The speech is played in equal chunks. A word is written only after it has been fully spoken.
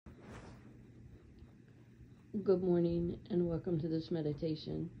Good morning and welcome to this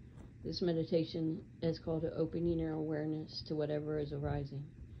meditation. This meditation is called opening your awareness to whatever is arising.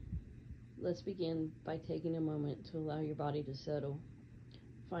 Let's begin by taking a moment to allow your body to settle.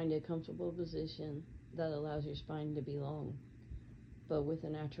 Find a comfortable position that allows your spine to be long, but with a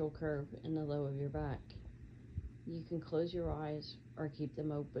natural curve in the low of your back. You can close your eyes or keep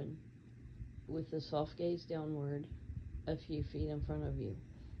them open, with a soft gaze downward a few feet in front of you.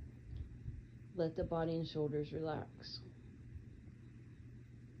 Let the body and shoulders relax.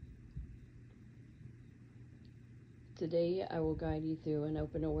 Today, I will guide you through an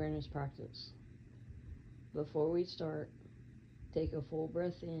open awareness practice. Before we start, take a full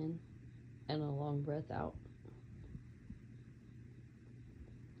breath in and a long breath out.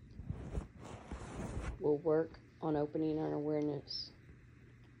 We'll work on opening our awareness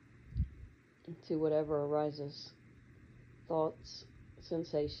to whatever arises. Thoughts,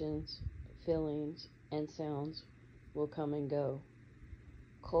 sensations, feelings, and sounds will come and go.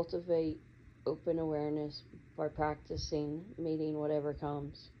 Cultivate open awareness by practicing meeting whatever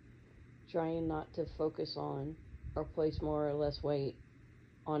comes, trying not to focus on or place more or less weight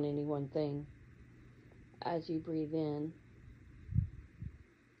on any one thing. As you breathe in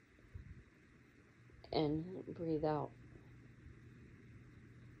and breathe out,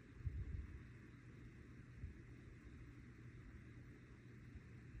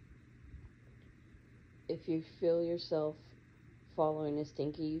 if you feel yourself following a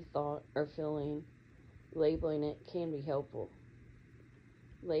stinky thought or feeling, labeling it can be helpful.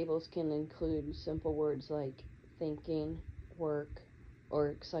 Labels can include simple words like thinking, work, or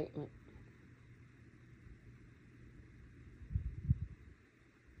excitement.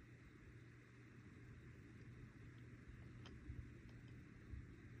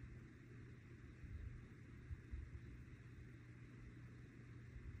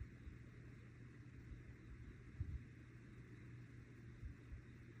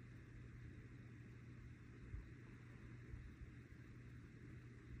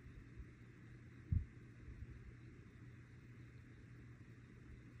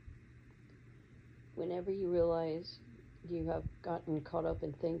 Whenever you realize you have gotten caught up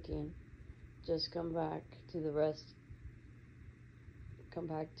in thinking, just come back to rest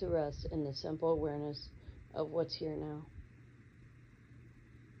in the simple awareness of what's here now.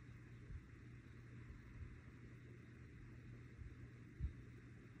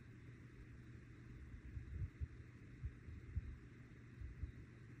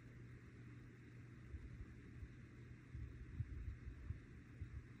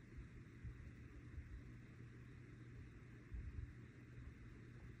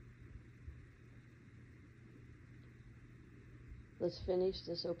 Let's finish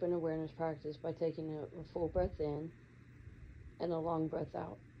this open awareness practice by taking a full breath in and a long breath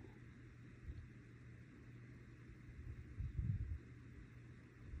out.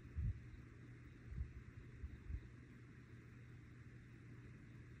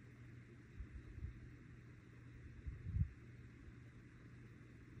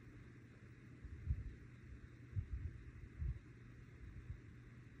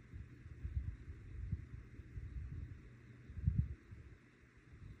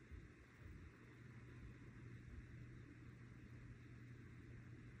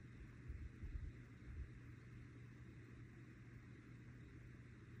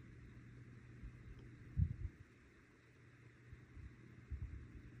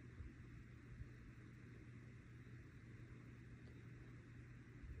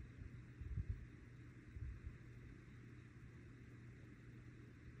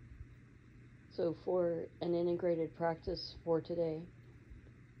 So for an integrated practice for today,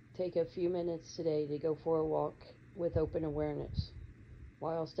 take a few minutes today to go for a walk with open awareness.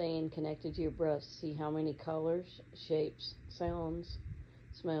 While staying connected to your breath, see how many colors, shapes, sounds,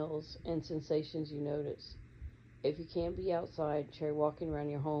 smells, and sensations you notice. If you can't be outside, try walking around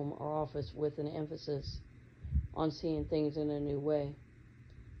your home or office with an emphasis on seeing things in a new way.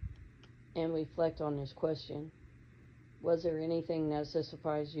 And reflect on this question. Was there anything that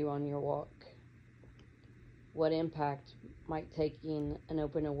surprised you on your walk? What impact might taking an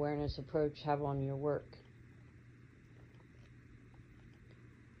open awareness approach have on your work?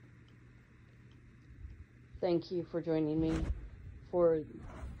 Thank you for joining me for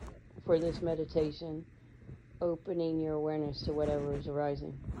this meditation, opening your awareness to whatever is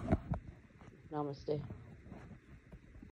arising. Namaste.